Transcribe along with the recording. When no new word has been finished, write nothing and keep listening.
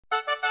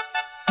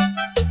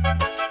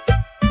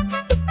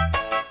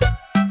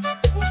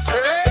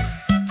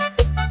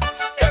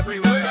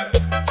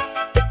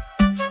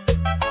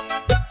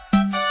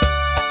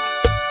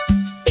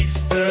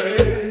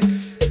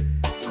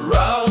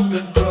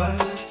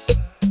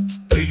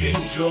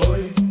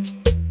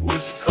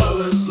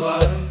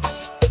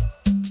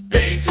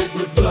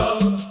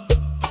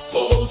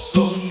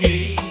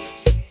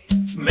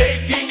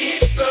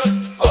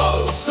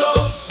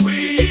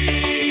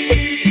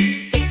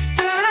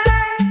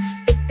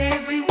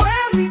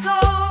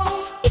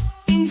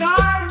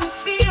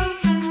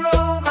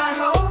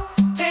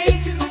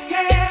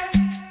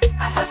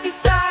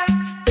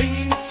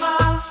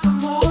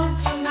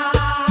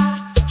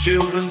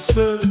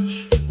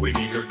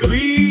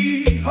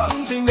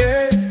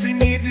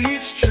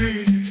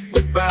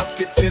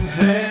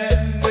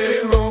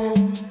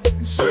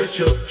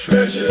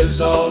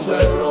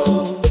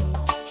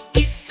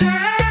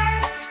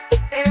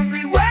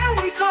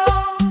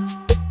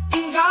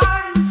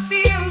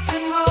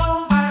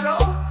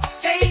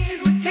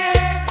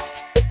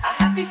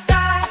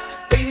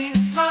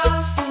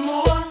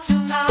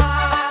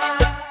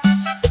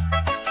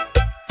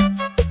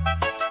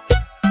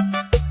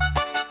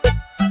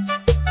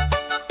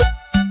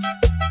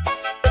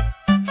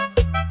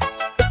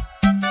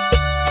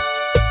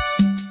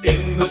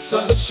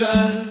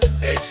sunshine,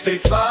 eggs stay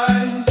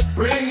fine,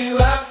 bringing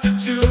laughter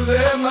to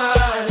their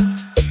mind.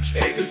 Each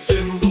egg a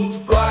symbol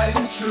bright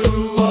and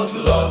true of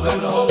love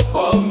and hope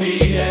for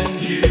me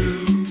and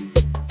you.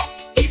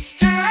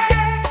 Easter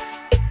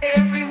eggs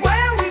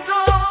everywhere we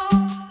go,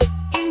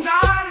 in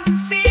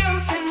gardens,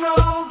 fields, and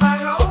row by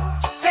row,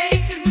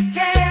 painted with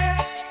care,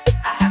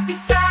 a happy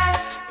sight,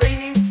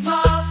 bringing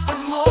smiles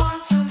from morn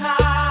till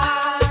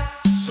night.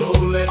 So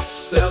let's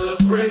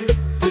celebrate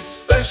this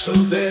special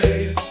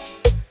day.